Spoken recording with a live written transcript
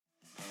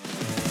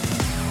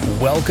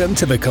Welcome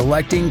to the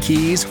Collecting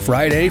Keys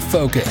Friday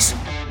Focus.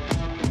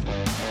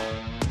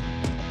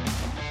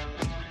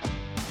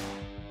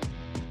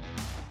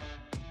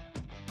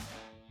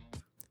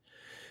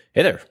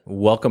 Hey there,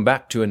 welcome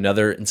back to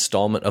another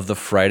installment of the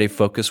Friday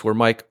Focus where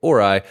Mike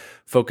or I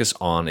focus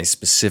on a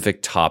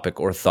specific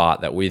topic or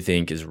thought that we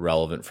think is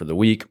relevant for the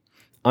week.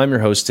 I'm your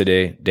host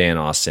today, Dan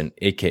Austin,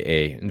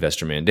 aka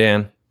Investor Man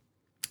Dan.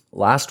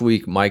 Last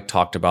week, Mike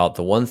talked about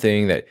the one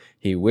thing that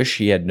he wished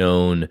he had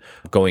known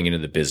going into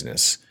the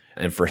business.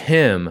 And for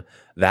him,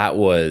 that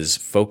was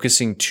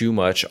focusing too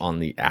much on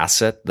the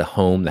asset, the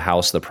home, the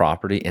house, the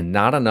property, and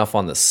not enough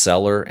on the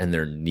seller and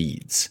their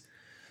needs.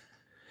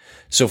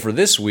 So for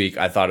this week,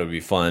 I thought it would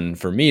be fun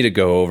for me to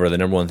go over the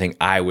number one thing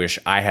I wish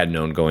I had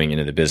known going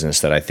into the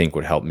business that I think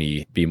would help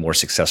me be more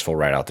successful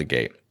right out the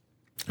gate.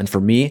 And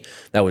for me,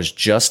 that was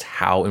just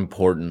how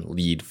important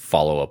lead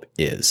follow-up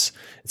is.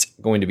 It's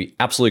going to be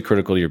absolutely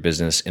critical to your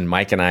business. And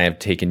Mike and I have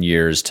taken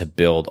years to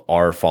build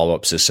our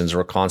follow-up systems.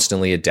 We're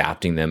constantly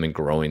adapting them and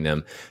growing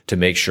them to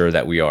make sure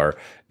that we are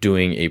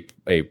doing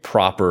a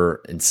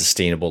proper and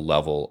sustainable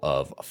level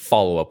of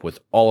follow-up with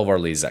all of our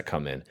leads that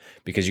come in.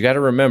 Because you got to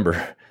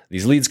remember,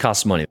 these leads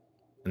cost money.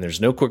 And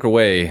there's no quicker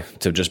way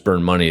to just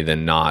burn money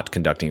than not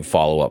conducting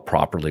follow-up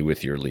properly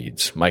with your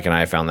leads. Mike and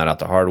I found that out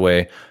the hard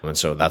way. And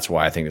so that's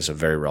why I think it's a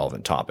very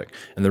relevant topic.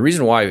 And the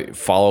reason why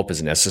follow-up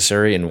is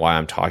necessary and why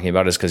I'm talking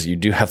about it is because you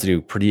do have to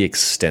do pretty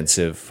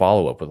extensive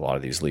follow-up with a lot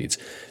of these leads.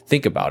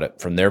 Think about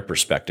it from their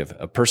perspective.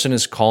 A person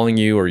is calling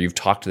you or you've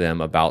talked to them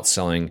about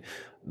selling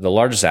the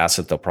largest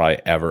asset they'll probably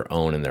ever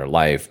own in their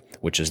life,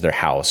 which is their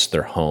house,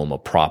 their home, a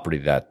property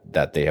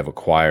that they have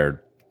acquired.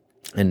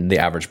 And the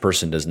average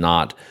person does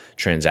not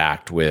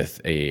transact with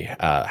a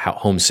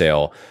home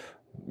sale,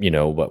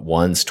 but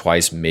once,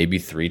 twice, maybe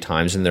 3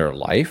 times in their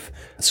life.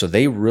 So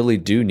they really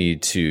do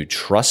need to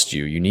trust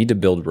you. You need to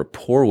build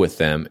rapport with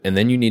them, and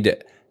then you need to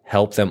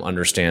help them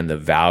understand the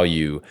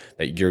value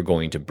that you're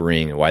going to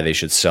bring and why they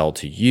should sell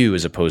to you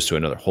as opposed to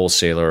another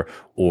wholesaler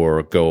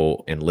or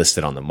go and list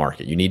it on the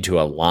market. You need to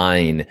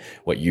align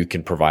what you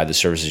can provide, the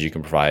services you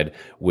can provide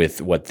with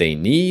what they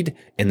need,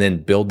 and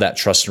then build that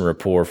trust and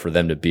rapport for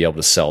them to be able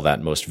to sell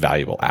that most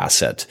valuable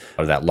asset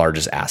or that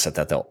largest asset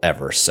that they'll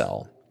ever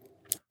sell.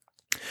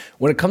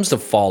 When it comes to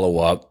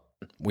follow-up,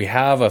 we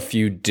have a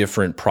few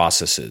different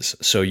processes.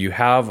 So you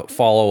have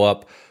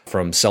follow-up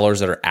from sellers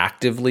that are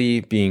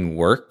actively being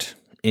worked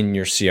in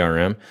your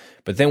CRM.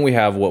 But then we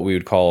have what we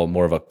would call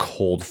more of a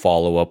cold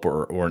follow-up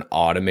or an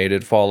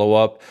automated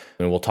follow-up.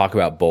 And we'll talk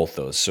about both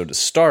those. So to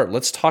start,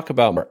 let's talk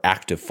about our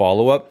active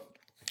follow-up,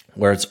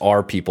 where it's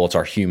our people, it's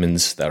our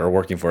humans that are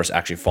working for us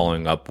actually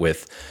following up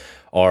with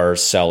our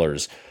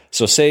sellers.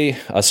 So say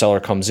a seller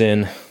comes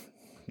in,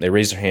 they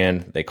raise their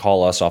hand, they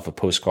call us off a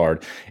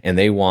postcard, and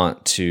they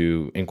want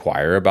to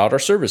inquire about our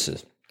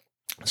services.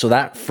 So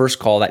that first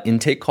call, that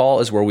intake call,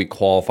 is where we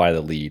qualify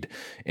the lead.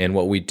 And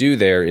what we do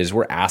there is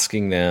we're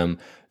asking them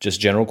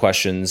just general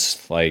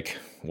questions like,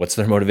 what's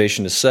their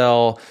motivation to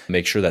sell?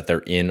 Make sure that they're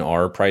in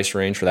our price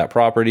range for that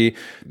property,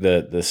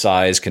 the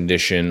size,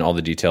 condition, all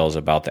the details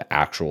about the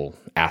actual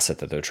asset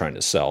that they're trying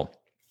to sell.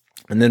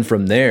 And then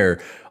from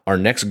there, our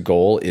next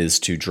goal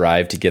is to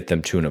drive to get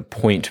them to an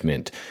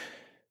appointment.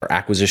 Our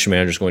acquisition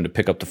manager is going to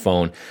pick up the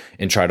phone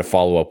and try to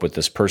follow up with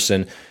this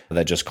person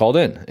that just called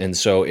in. And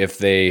so if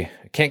they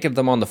can't get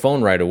them on the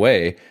phone right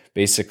away,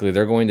 basically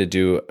they're going to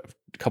do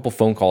a couple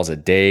phone calls a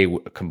day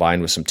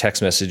combined with some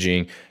text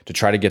messaging to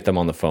try to get them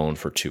on the phone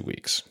for 2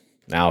 weeks.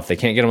 Now, if they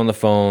can't get them on the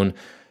phone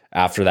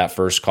after that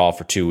first call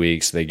for 2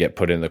 weeks, they get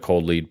put in the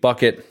cold lead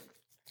bucket.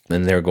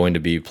 And they're going to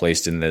be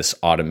placed in this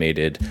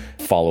automated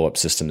follow-up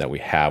system that we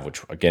have,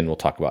 which again, we'll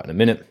talk about in a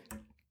minute.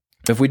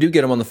 If we do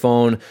get them on the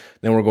phone,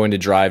 then we're going to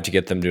drive to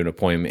get them to an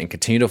appointment and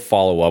continue to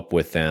follow up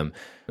with them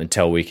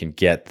until we can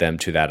get them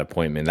to that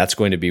appointment. That's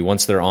going to be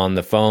once they're on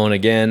the phone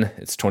again,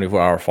 it's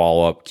 24-hour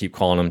follow-up. Keep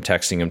calling them,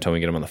 texting them until we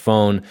get them on the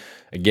phone.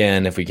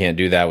 Again, if we can't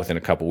do that within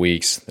a couple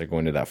weeks, they're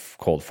going to that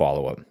cold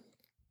follow-up.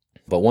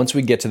 But once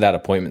we get to that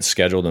appointment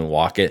scheduled and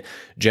walk it,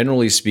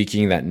 generally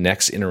speaking, that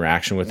next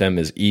interaction with them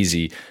is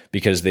easy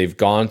because they've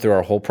gone through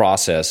our whole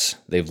process.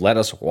 They've let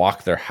us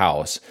walk their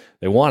house.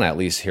 They want to at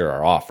least hear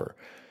our offer.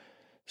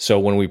 So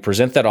when we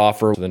present that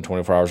offer, within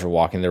 24 hours of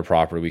walking their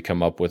property, we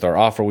come up with our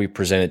offer, we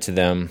present it to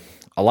them.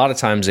 A lot of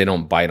times they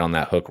don't bite on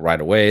that hook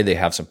right away. They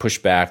have some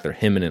pushback. They're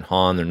hemming and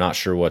hawing. They're not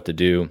sure what to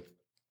do.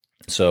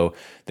 So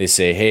they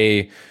say,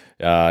 hey,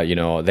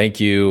 thank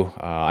you.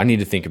 I need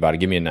to think about it.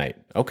 Give me a night.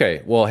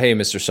 Okay. Well, hey,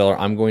 Mr. Seller,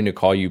 I'm going to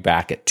call you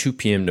back at 2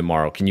 p.m.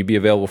 tomorrow. Can you be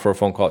available for a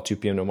phone call at 2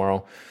 p.m.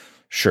 tomorrow?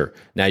 Sure.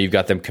 Now you've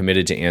got them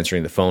committed to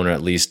answering the phone or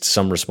at least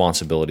some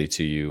responsibility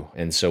to you.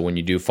 And so when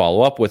you do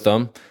follow up with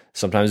them,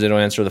 sometimes they don't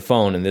answer the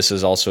phone. And this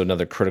is also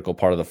another critical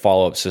part of the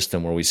follow-up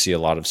system where we see a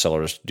lot of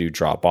sellers do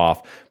drop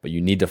off, but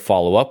you need to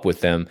follow up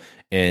with them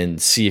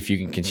and see if you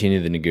can continue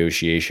the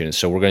negotiation.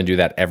 So we're going to do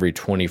that every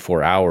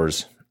 24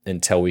 hours.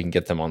 until we can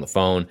get them on the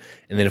phone.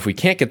 And then if we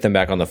can't get them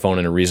back on the phone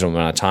in a reasonable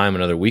amount of time,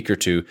 another week or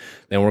two,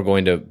 then we're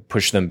going to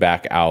push them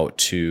back out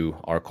to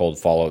our cold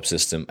follow-up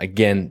system.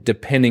 Again,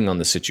 depending on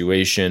the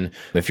situation.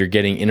 If you're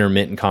getting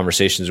intermittent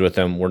conversations with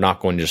them, we're not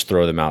going to just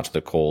throw them out to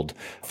the cold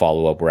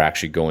follow-up. We're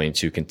actually going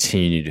to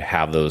continue to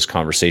have those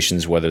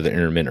conversations, whether they're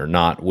intermittent or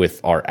not, with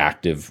our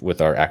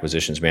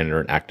acquisitions manager,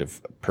 an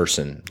active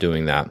person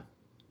doing that.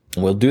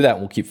 And we'll do that.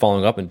 We'll keep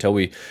following up until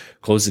we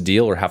close the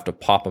deal or have to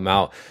pop them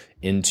out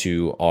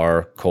into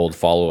our cold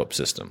follow-up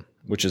system,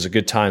 which is a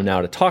good time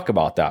now to talk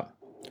about that.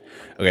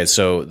 Okay,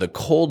 so the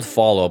cold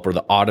follow-up or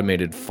the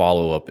automated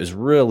follow-up is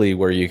really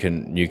where you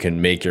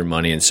can make your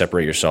money and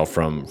separate yourself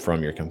from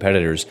your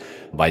competitors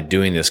by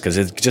doing this, because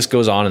it just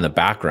goes on in the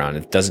background.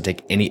 It doesn't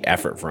take any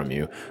effort from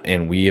you.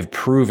 And we have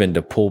proven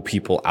to pull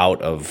people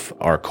out of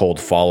our cold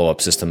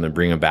follow-up system and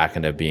bring them back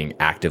into being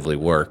actively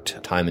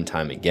worked time and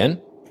time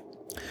again.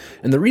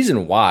 And the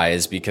reason why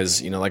is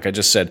because, like I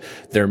just said,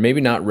 they're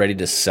maybe not ready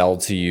to sell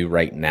to you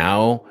right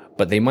now,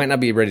 but they might not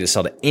be ready to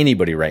sell to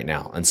anybody right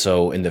now. And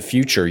so in the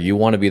future, you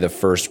want to be the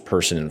first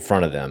person in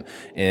front of them.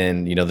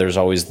 And, there's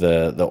always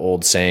the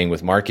old saying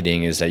with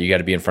marketing is that you got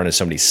to be in front of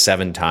somebody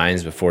 7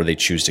 times before they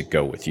choose to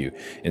go with you.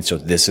 And so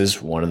this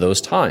is one of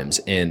those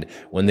times. And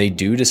when they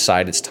do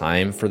decide it's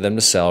time for them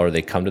to sell, or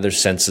they come to their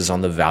senses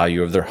on the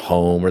value of their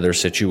home or their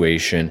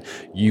situation,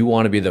 you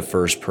want to be the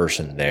first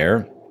person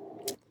there,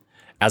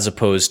 as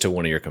opposed to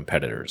one of your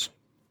competitors.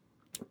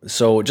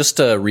 So just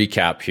to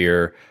recap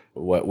here,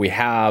 what we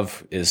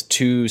have is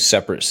 2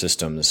 separate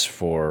systems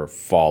for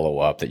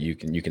follow-up that you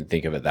can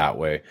think of it that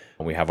way.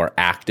 And we have our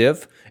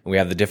active, and we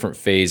have the different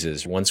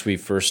phases. Once we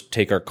first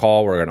take our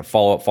call, we're going to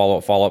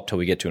follow up till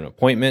we get to an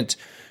appointment.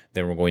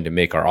 Then we're going to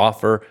make our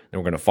offer. Then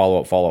we're going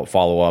to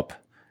follow up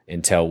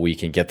until we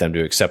can get them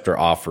to accept our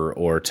offer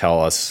or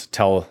tell us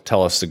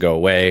to go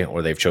away,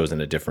 or they've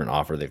chosen a different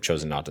offer. They've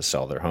chosen not to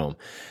sell their home.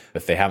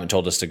 If they haven't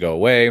told us to go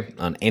away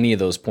on any of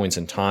those points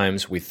in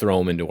times, we throw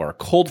them into our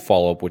cold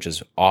follow-up, which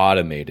is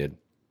automated.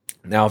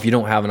 Now, if you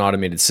don't have an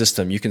automated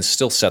system, you can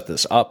still set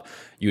this up.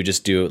 You would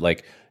just do it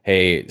like,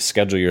 hey,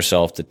 schedule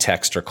yourself to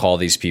text or call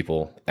these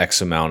people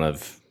X amount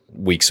of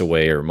weeks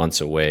away or months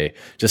away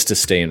just to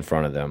stay in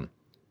front of them.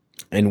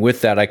 And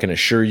with that, I can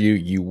assure you,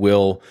 you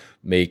will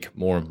make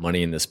more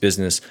money in this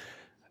business.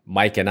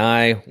 Mike and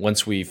I,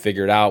 once we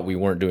figured out we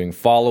weren't doing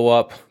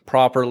follow-up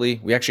properly,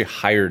 we actually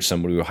hired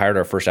somebody. We hired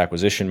our first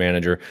acquisition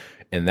manager,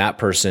 and that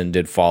person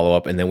did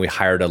follow-up. And then we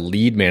hired a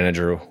lead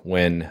manager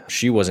when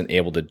she wasn't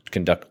able to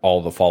conduct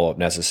all the follow-up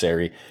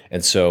necessary.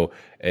 And so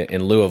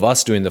in lieu of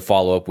us doing the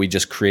follow-up, we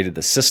just created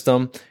the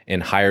system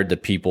and hired the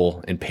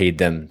people and paid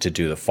them to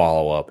do the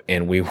follow-up.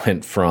 And we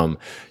went from,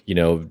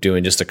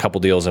 doing just a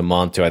couple deals a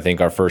month to, I think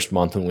our first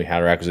month when we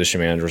had our acquisition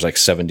manager was like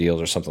 7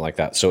 deals or something like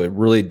that. So it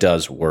really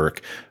does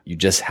work. You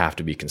just have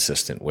to be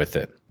consistent with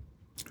it.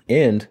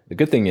 And the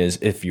good thing is,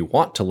 if you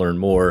want to learn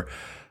more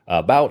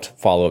about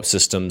follow-up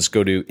systems,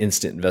 go to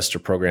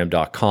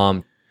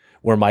instantinvestorprogram.com,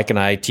 where Mike and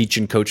I teach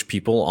and coach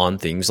people on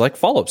things like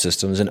follow-up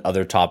systems and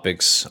other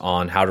topics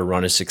on how to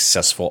run a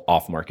successful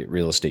off-market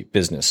real estate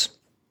business.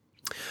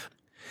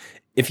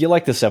 If you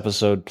like this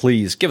episode,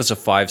 please give us a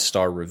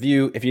 5-star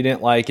review. If you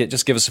didn't like it,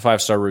 just give us a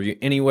 5-star review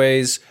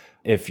anyways.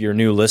 If you're a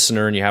new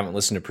listener and you haven't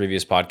listened to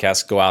previous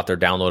podcasts, go out there,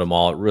 download them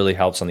all. It really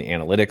helps on the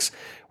analytics.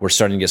 We're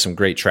starting to get some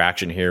great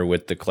traction here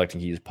with the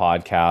Collecting Keys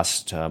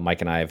podcast. Mike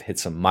and I have hit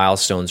some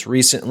milestones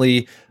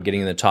recently,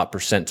 getting in the top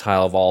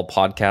percentile of all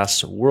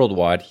podcasts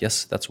worldwide.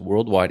 Yes, that's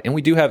worldwide. And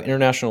we do have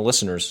international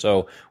listeners,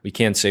 so we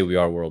can say we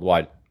are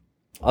worldwide.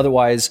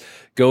 Otherwise,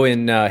 go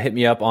and hit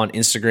me up on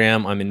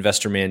Instagram. I'm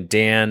InvestorMan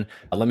Dan.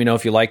 Let me know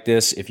if you like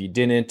this. If you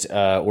didn't,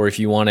 or if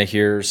you want to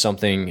hear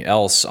something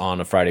else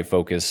on a Friday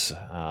Focus,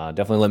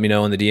 definitely let me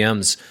know in the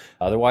DMs.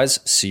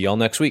 Otherwise, see y'all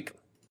next week.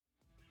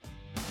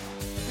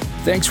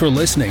 Thanks for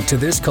listening to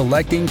this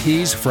Collecting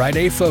Keys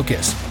Friday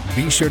Focus.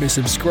 Be sure to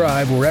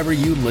subscribe wherever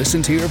you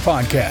listen to your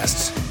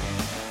podcasts.